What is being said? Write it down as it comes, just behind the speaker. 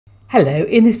Hello,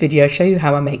 in this video I'll show you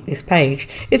how I make this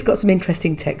page. It's got some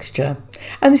interesting texture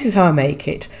and this is how I make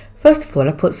it. First of all,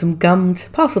 I put some gummed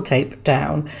parcel tape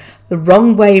down the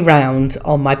wrong way round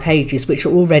on my pages, which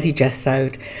are already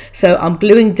gessoed. So I'm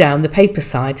gluing down the paper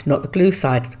side, not the glue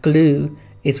side. The glue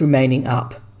is remaining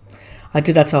up. I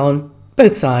do that on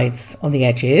both sides on the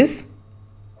edges.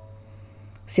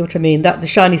 See what I mean? That the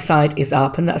shiny side is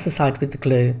up and that's the side with the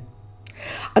glue.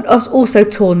 And I've also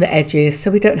torn the edges so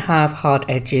we don't have hard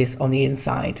edges on the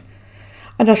inside.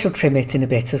 And I shall trim it in a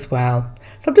bit as well.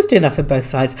 So I'm just doing that on both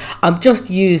sides. I'm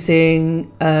just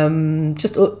using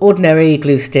just ordinary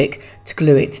glue stick to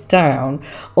glue it down.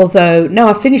 Although now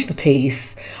I've finished the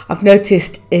piece, I've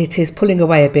noticed it is pulling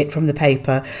away a bit from the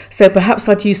paper. So perhaps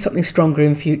I'd use something stronger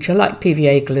in future, like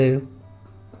PVA glue.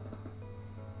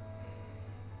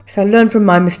 So learn from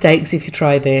my mistakes if you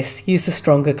try this. Use a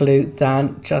stronger glue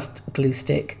than just glue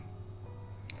stick.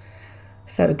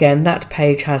 So again, that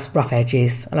page has rough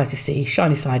edges, and as you see,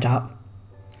 shiny side up.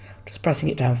 Just pressing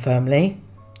it down firmly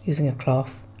using a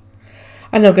cloth.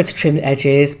 And I'm going to trim the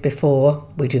edges before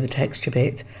we do the texture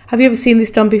bit. Have you ever seen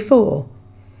this done before?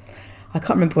 I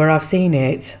can't remember where I've seen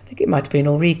it. I think it might have been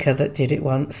Ulrika that did it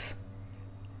once.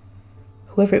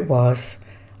 Whoever it was.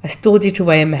 I stored it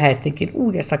away in my head thinking,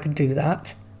 oh yes, I can do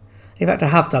that. In fact, I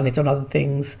have done it on other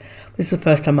things. This is the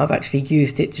first time I've actually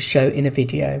used it to show in a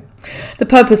video. The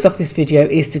purpose of this video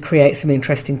is to create some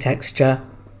interesting texture.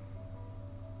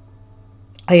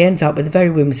 I end up with a very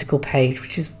whimsical page,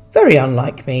 which is very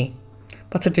unlike me,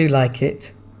 but I do like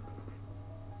it.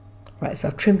 Right, so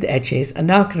I've trimmed the edges and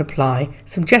now I can apply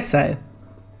some gesso.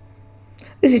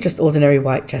 This is just ordinary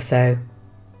white gesso.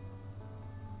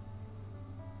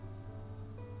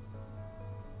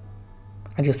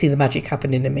 And you'll see the magic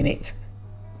happen in a minute.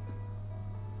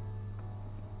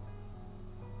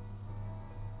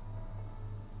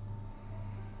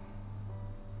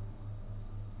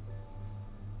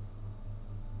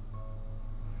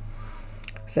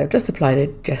 So just apply the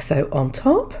gesso on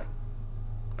top.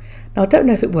 Now I don't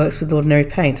know if it works with ordinary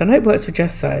paint. I know it works with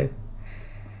gesso.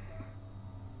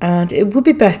 And it would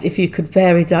be best if you could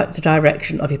vary the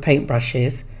direction of your paint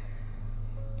brushes,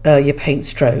 your paint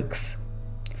strokes.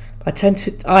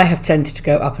 I have tended to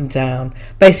go up and down,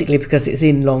 basically because it's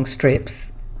in long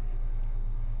strips.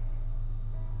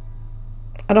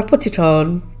 And I've put it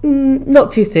on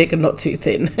not too thick and not too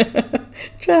thin,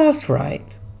 just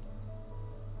right.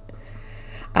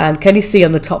 And can you see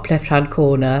on the top left hand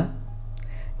corner,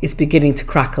 it's beginning to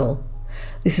crackle.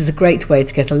 This is a great way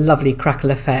to get a lovely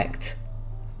crackle effect.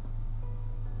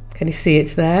 Can you see it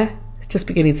there? It's just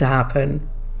beginning to happen.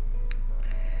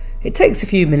 It takes a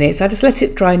few minutes. I just let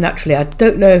it dry naturally. I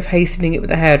don't know if hastening it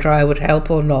with a hairdryer would help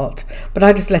or not, but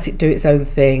I just let it do its own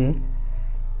thing.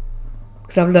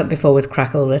 Because I've learnt before with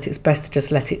crackle that it's best to just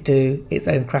let it do its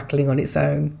own crackling on its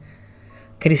own.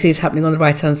 Can you see it's happening on the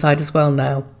right hand side as well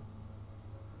now?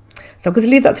 So I'm going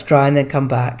to leave that to dry and then come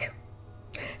back.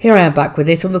 Here I am back with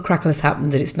it. All the crackle has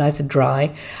happened and it's nice and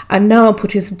dry. And now I'm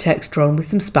putting some texture on with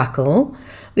some spackle.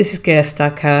 This is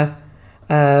Gerstacker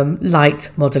light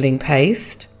modelling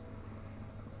paste,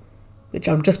 which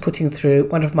I'm just putting through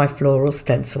one of my floral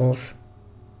stencils.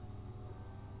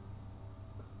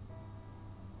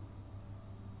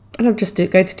 And I'm just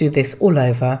going to do this all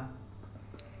over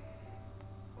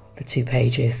the two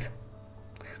pages.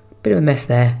 Bit of a mess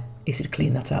there, easy to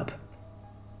clean that up.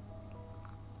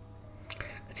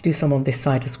 Let's do some on this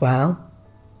side as well.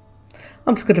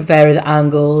 I'm just going to vary the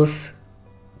angles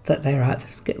that they're at.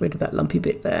 Just get rid of that lumpy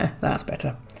bit there, that's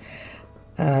better.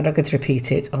 And I'm going to repeat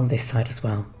it on this side as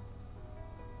well.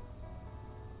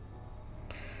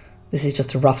 This is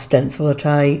just a rough stencil that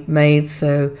I made,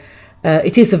 so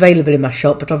it is available in my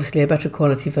shop, but obviously a better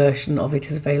quality version of it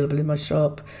is available in my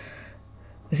shop.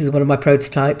 This is one of my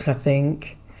prototypes, I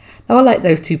think. Now I like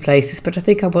those two places, but I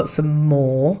think I want some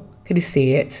more. Can you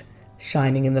see it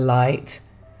shining in the light?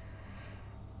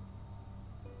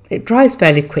 It dries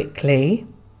fairly quickly.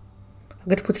 I'm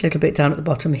going to put a little bit down at the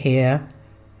bottom here.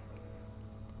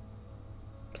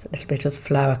 There's a little bit of the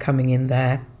flower coming in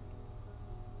there.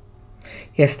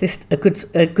 Yes, a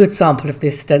good sample of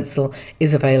this stencil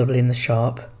is available in the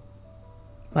shop,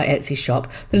 my Etsy shop.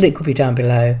 The link will be down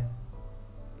below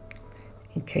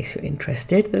in case you're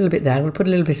interested. A little bit there. I'm going to put a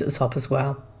little bit at the top as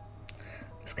well.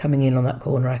 It's coming in on that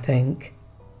corner, I think.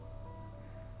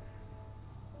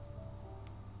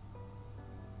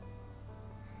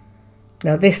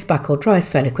 Now this spackle dries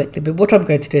fairly quickly, but what I'm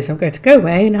going to do is I'm going to go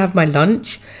away and have my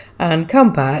lunch and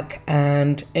come back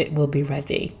and it will be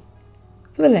ready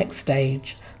for the next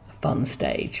stage, the fun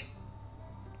stage.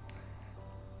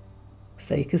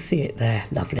 So you can see it there,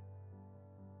 lovely.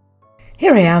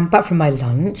 Here I am back from my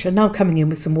lunch and now coming in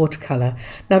with some watercolour.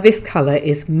 Now this colour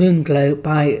is Moonglow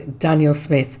by Daniel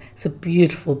Smith. It's a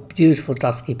beautiful, beautiful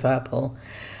dusky purple.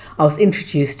 I was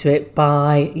introduced to it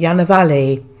by Yana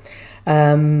Valley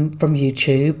from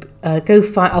YouTube.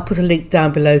 I'll put a link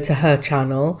down below to her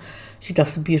channel. She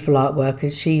does some beautiful artwork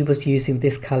and she was using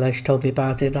this colour. She told me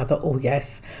about it and I thought, oh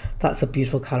yes, that's a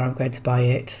beautiful colour, I'm going to buy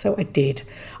it. So I did.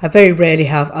 I very rarely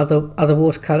have other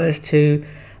watercolours to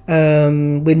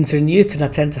Winsor and Newton I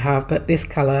tend to have, but this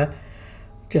colour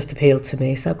just appealed to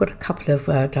me. So I've got a couple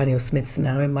of Daniel Smiths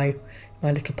now in my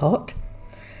little pot.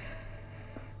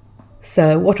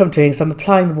 So what I'm doing is I'm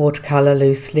applying the watercolour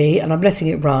loosely and I'm letting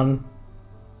it run.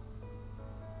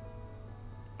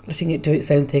 Letting it do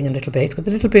its own thing a little bit with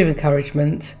a little bit of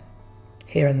encouragement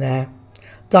here and there.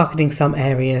 Darkening some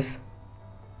areas.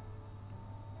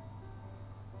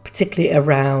 Particularly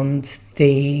around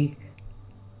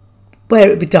where it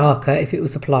would be darker if it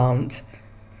was a plant,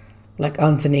 like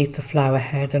underneath the flower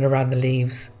head and around the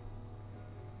leaves.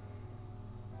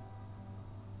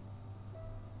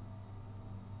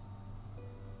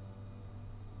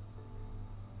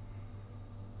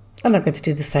 And I'm going to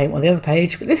do the same on the other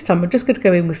page, but this time I'm just going to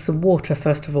go in with some water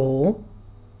first of all.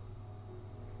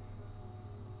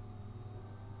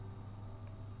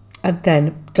 And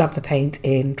then drop the paint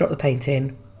in.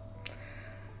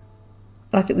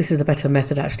 I think this is the better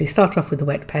method actually. Start off with the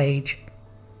wet page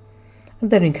and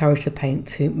then encourage the paint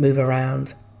to move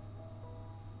around.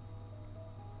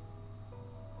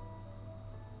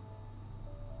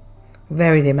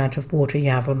 Vary the amount of water you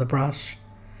have on the brush.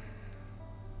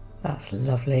 That's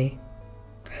lovely.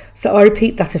 So I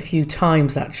repeat that a few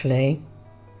times actually.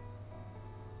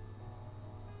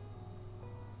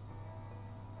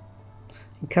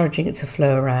 Encouraging it to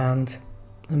flow around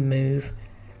and move.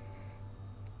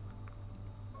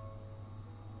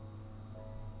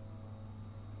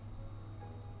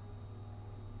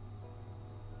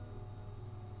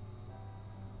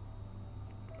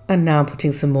 And now I'm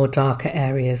putting some more darker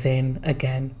areas in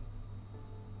again.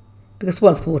 Because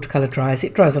once the watercolour dries,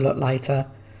 it dries a lot lighter.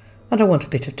 And I want a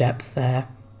bit of depth there.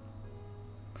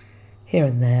 Here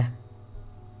and there.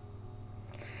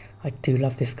 I do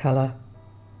love this colour.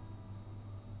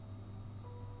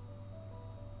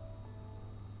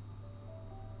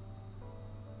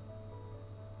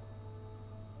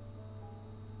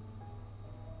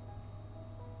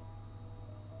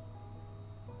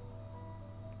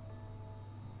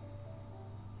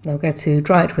 Now I'm going to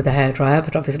dry it with a hairdryer,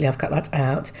 but obviously I've cut that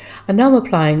out. And now I'm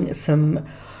applying some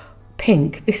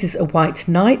pink. This is a White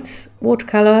Nights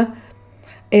watercolour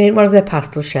in one of their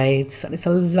pastel shades, and it's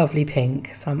a lovely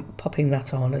pink, so I'm popping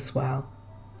that on as well.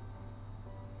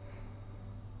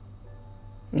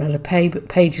 Now the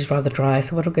page is rather dry,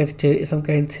 so what I'm going to do is I'm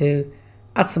going to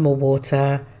add some more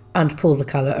water and pull the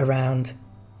colour around.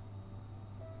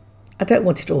 I don't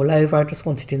want it all over, I just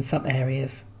want it in some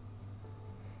areas.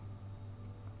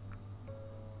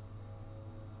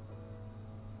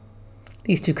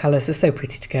 These two colours are so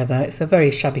pretty together. It's a very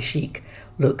shabby chic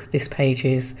look, this page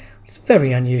is. It's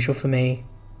very unusual for me.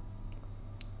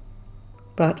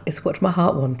 But it's what my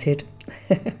heart wanted.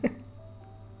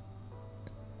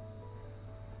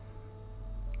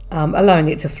 Allowing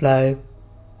it to flow.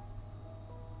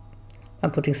 I'm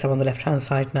putting some on the left hand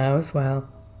side now as well.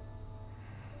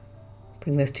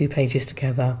 Bring those two pages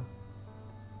together.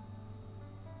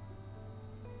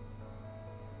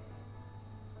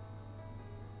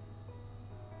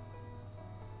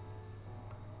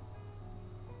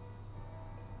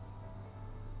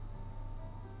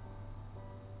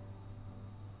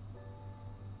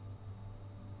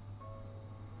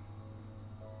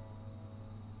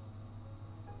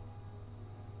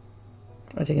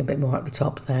 Adding a bit more at the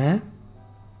top there.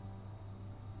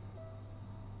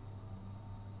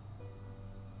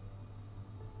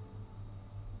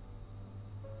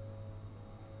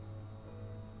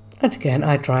 And again,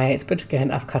 I dry it, but again,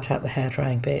 I've cut out the hair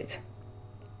drying bit.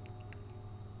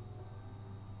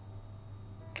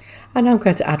 And now I'm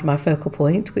going to add my focal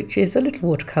point, which is a little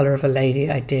watercolour of a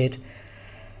lady I did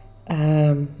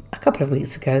a couple of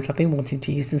weeks ago. So I've been wanting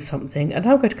to use in something. And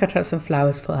now I'm going to cut out some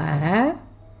flowers for her hair.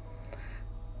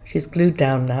 She's glued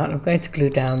down now, and I'm going to glue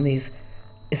down these.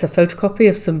 It's a photocopy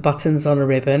of some buttons on a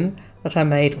ribbon that I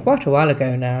made quite a while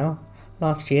ago now,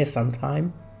 last year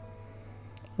sometime.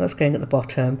 And that's going at the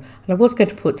bottom. And I was going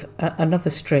to put another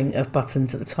string of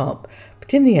buttons at the top,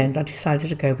 but in the end I decided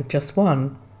to go with just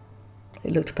one.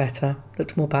 It looked better,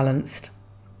 looked more balanced.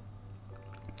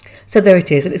 So there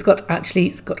it is, and it's got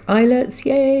eyelets,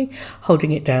 yay,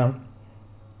 holding it down.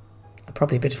 And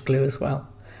probably a bit of glue as well.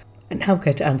 And now I'm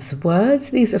going to add some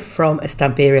words. These are from a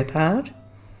Stamperia pad.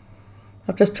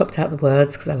 I've just chopped out the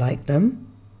words because I like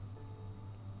them,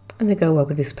 and they go well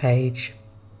with this page.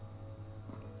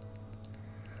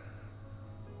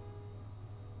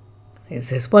 It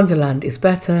says, Wonderland is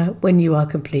better when you are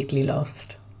completely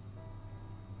lost.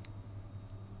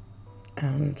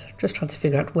 And I'm just trying to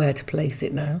figure out where to place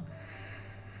it now.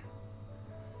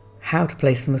 How to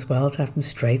place them as well, to have them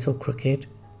straight or crooked.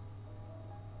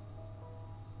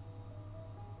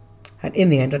 And in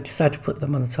the end, I decided to put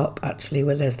them on the top, actually,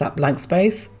 where there's that blank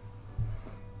space.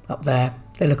 Up there.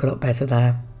 They look a lot better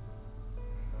there.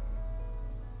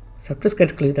 So I'm just going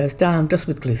to glue those down, just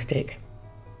with glue stick.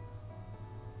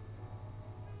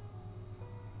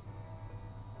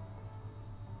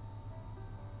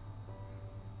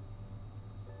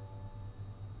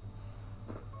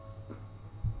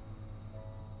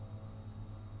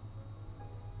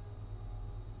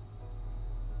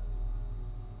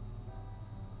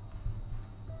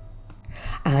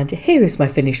 And here is my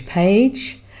finished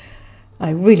page. I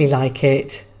really like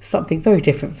it. Something very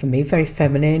different for me, very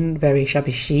feminine, very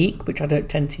shabby chic, which I don't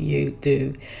tend to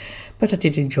do, but I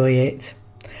did enjoy it.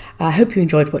 I hope you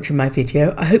enjoyed watching my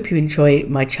video. I hope you enjoy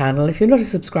my channel. If you're not a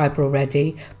subscriber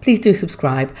already, please do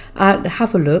subscribe and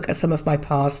have a look at some of my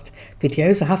past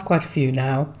videos. I have quite a few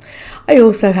now. I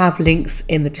also have links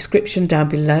in the description down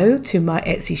below to my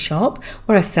Etsy shop,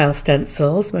 where I sell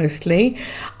stencils mostly,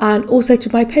 and also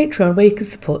to my Patreon, where you can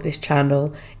support this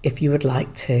channel if you would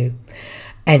like to.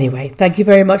 Anyway, thank you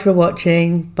very much for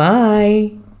watching.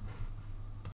 Bye.